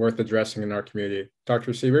something worth addressing in our community.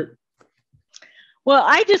 Dr. Siebert? Well,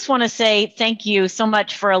 I just want to say thank you so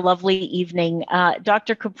much for a lovely evening.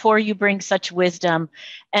 Dr. Kapoor, you bring such wisdom.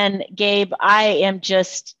 And Gabe, I am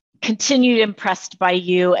just continued impressed by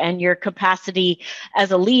you and your capacity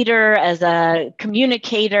as a leader, as a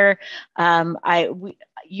communicator.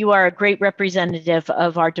 You are a great representative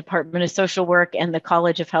of our Department of Social Work and the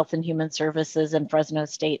College of Health and Human Services in Fresno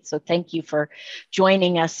State. So thank you for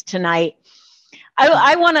joining us tonight.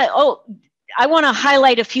 I want to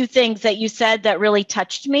highlight a few things that you said that really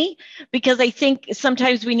touched me, because I think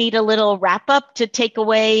sometimes we need a little wrap up to take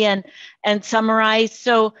away and summarize.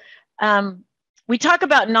 So we talk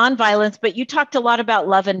about nonviolence, but you talked a lot about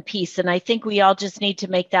love and peace. And I think we all just need to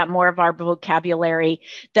make that more of our vocabulary,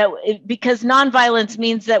 because nonviolence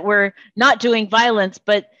means that we're not doing violence.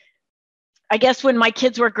 But I guess when my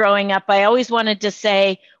kids were growing up, I always wanted to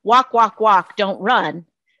say, walk, walk, walk, don't run.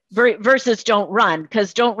 Versus don't run,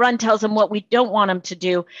 because don't run tells them what we don't want them to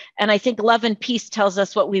do. And I think love and peace tells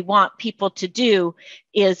us what we want people to do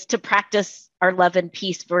is to practice our love and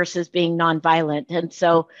peace versus being nonviolent. And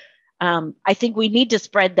so I think we need to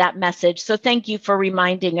spread that message. So thank you for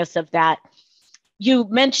reminding us of that. You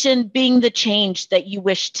mentioned being the change that you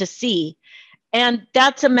wish to see. And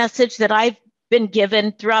that's a message that I've been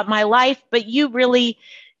given throughout my life, but you really,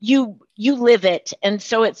 you live it. And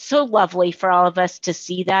so it's so lovely for all of us to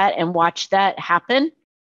see that and watch that happen.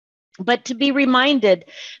 But to be reminded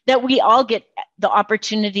that we all get the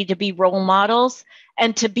opportunity to be role models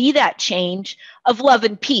and to be that change of love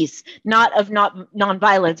and peace, not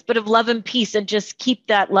nonviolence, but of love and peace, and just keep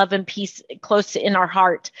that love and peace close in our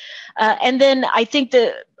heart. And then I think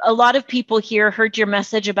that a lot of people here heard your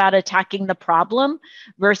message about attacking the problem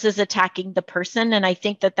versus attacking the person. And I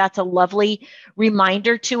think that that's a lovely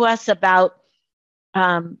reminder to us about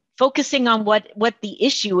focusing on what the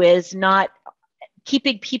issue is, not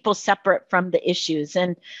keeping people separate from the issues.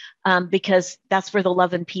 And because that's where the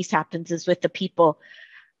love and peace happens, is with the people.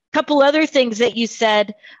 A couple other things that you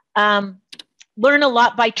said, learn a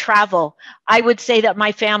lot by travel. I would say that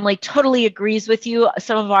my family totally agrees with you.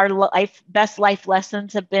 Some of our best life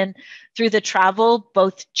lessons have been through the travel,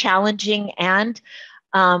 both challenging and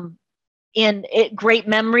great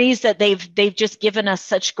memories, that they've just given us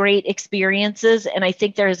such great experiences. And I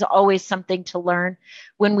think there's always something to learn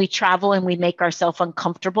when we travel and we make ourselves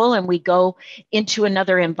uncomfortable and we go into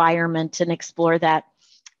another environment and explore that.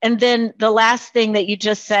 And then the last thing that you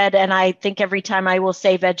just said, and I think every time I will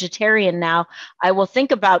say vegetarian now, I will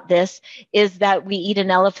think about this, is that we eat an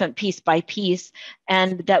elephant piece by piece,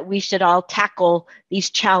 and that we should all tackle these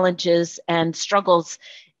challenges and struggles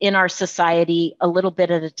in our society a little bit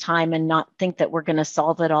at a time, and not think that we're going to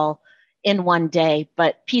solve it all in one day,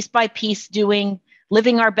 but piece by piece,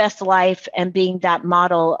 living our best life and being that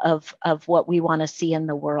model of what we want to see in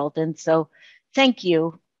the world. And so thank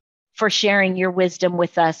you for sharing your wisdom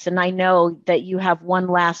with us. And I know that you have one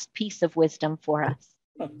last piece of wisdom for us.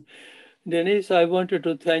 Denise, I wanted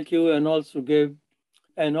to thank you, and also Gabe,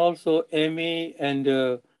 and also Amy and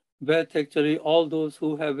Beth, actually, all those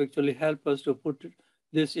who have actually helped us to put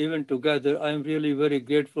this event together. I'm really very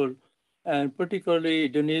grateful. And particularly,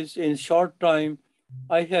 Denise, in short time,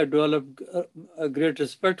 I have developed a great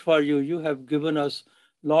respect for you. You have given us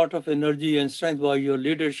a lot of energy and strength by your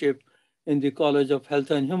leadership in the College of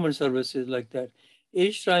Health and Human Services, like that.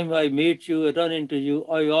 Each time I meet you, run into you,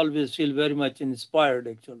 I always feel very much inspired,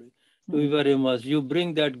 actually, to be very much. You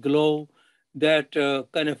bring that glow, that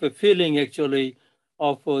kind of a feeling, actually,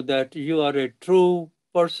 of that you are a true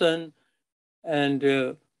person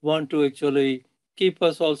and want to actually keep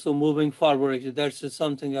us also moving forward. Actually, that's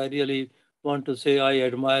something I really want to say. I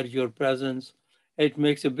admire your presence. It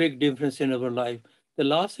makes a big difference in our life. The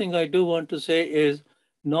last thing I do want to say is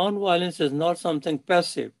nonviolence is not something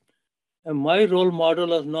passive. And my role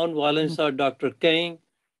model of nonviolence are Dr. King,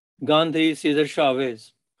 Gandhi, Cesar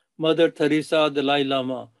Chavez, Mother Teresa, Dalai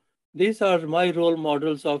Lama. These are my role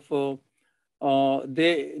models of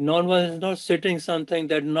nonviolence is not sitting something,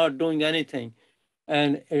 that not doing anything.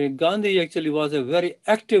 And Gandhi actually was a very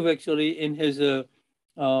active, actually, in his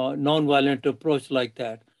nonviolent approach, like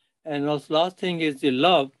that. And also last thing is the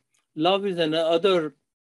love. Love is another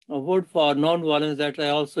word for nonviolence that I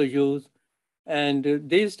also use. And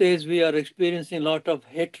these days we are experiencing a lot of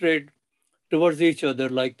hatred towards each other,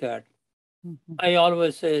 like that. I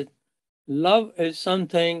always say love is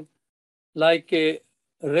something like a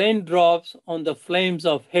raindrops on the flames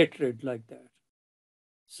of hatred, like that.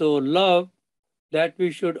 So love, that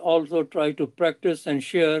we should also try to practice and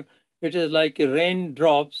share It is like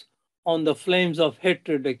raindrops on the flames of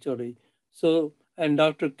hatred, actually. So, and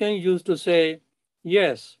Dr. King used to say,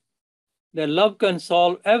 yes, that love can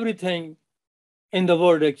solve everything in the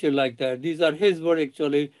world, actually, like that. These are his words,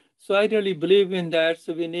 actually. So I really believe in that.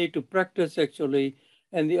 So we need to practice, actually.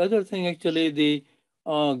 And the other thing, actually, the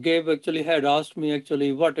Gabe actually had asked me,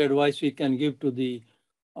 actually, what advice we can give to the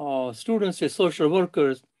students, the social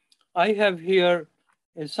workers. I have here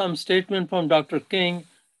some statement from Dr. King,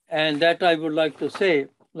 and that I would like to say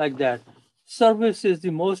like that. Service is the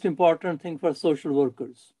most important thing for social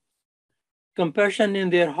workers. Compassion in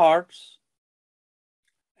their hearts,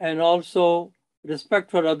 and also respect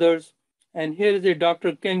for others. And here is the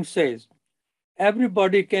Dr. King says,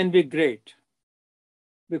 everybody can be great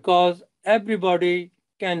because everybody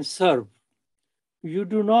can serve. You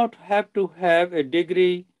do not have to have a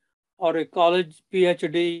degree or a college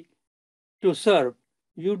PhD to serve.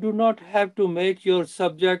 You do not have to make your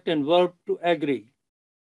subject and verb to agree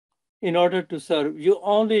in order to serve. You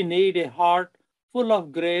only need a heart full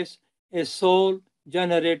of grace, a soul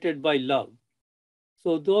generated by love.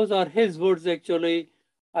 So those are his words, actually.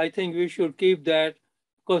 I think we should keep that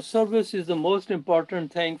because service is the most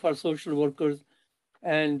important thing for social workers.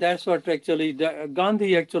 And that's what actually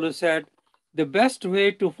Gandhi actually said. The best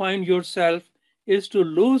way to find yourself is to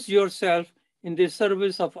lose yourself in the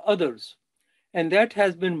service of others. And that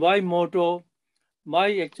has been my motto,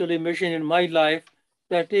 my actually mission in my life,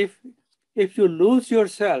 that if you lose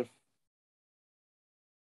yourself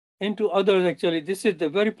into others, actually, this is the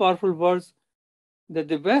very powerful words, that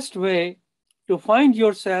the best way to find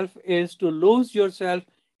yourself is to lose yourself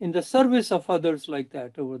in the service of others, like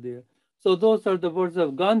that over there. So those are the words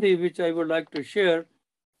of Gandhi, which I would like to share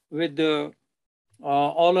with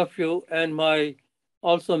all of you. And my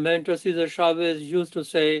also mentor, Cesar Chavez, used to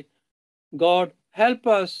say, God, help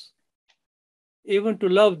us even to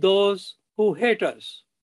love those who hate us.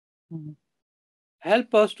 Mm-hmm.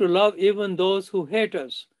 Help us to love even those who hate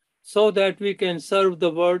us so that we can serve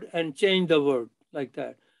the world and change the world, like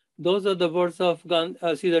that. Those are the words of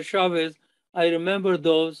Cesar Chavez. I remember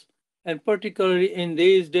those, and particularly in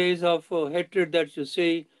these days of hatred that you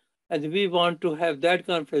see, and we want to have that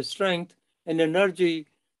kind of strength and energy,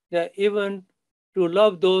 that even to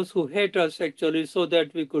love those who hate us, actually, so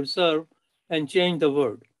that we could serve and change the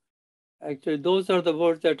world. Actually, those are the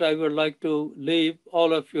words that I would like to leave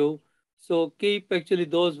all of you. So keep actually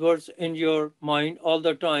those words in your mind all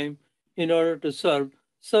the time in order to serve.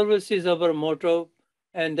 Service is our motto,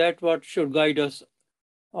 and that's what should guide us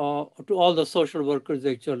to all the social workers,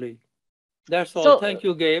 actually. That's all. Thank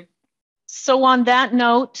you, Gabe. So on that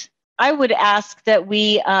note, I would ask that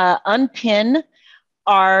we unpin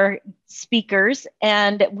our speakers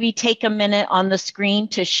and we take a minute on the screen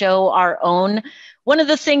to show our own. One of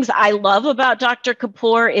the things I love about Dr.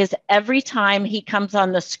 Kapoor is every time he comes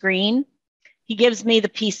on the screen, he gives me the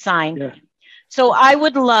peace sign. Yeah. So I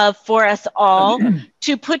would love for us all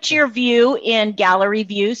to put your view in gallery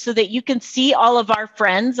view so that you can see all of our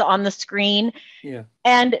friends on the screen, yeah,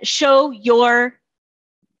 and show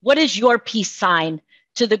what is your peace sign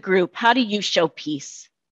to the group? How do you show peace?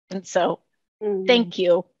 And so, thank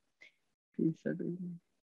you.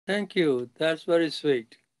 Thank you. That's very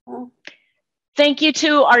sweet. Thank you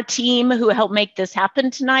to our team who helped make this happen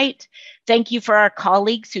tonight. Thank you for our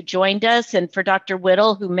colleagues who joined us, and for Dr.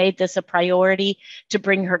 Whittle, who made this a priority to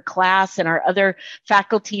bring her class, and our other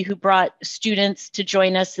faculty who brought students to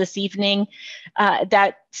join us this evening.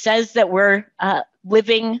 That says that we're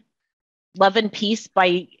living love and peace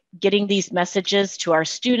by getting these messages to our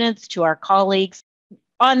students, to our colleagues.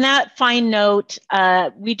 On that fine note,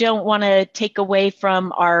 we don't want to take away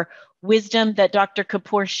from our wisdom that Dr.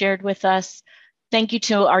 Kapoor shared with us. Thank you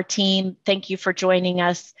to our team. Thank you for joining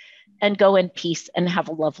us, and go in peace and have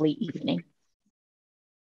a lovely evening.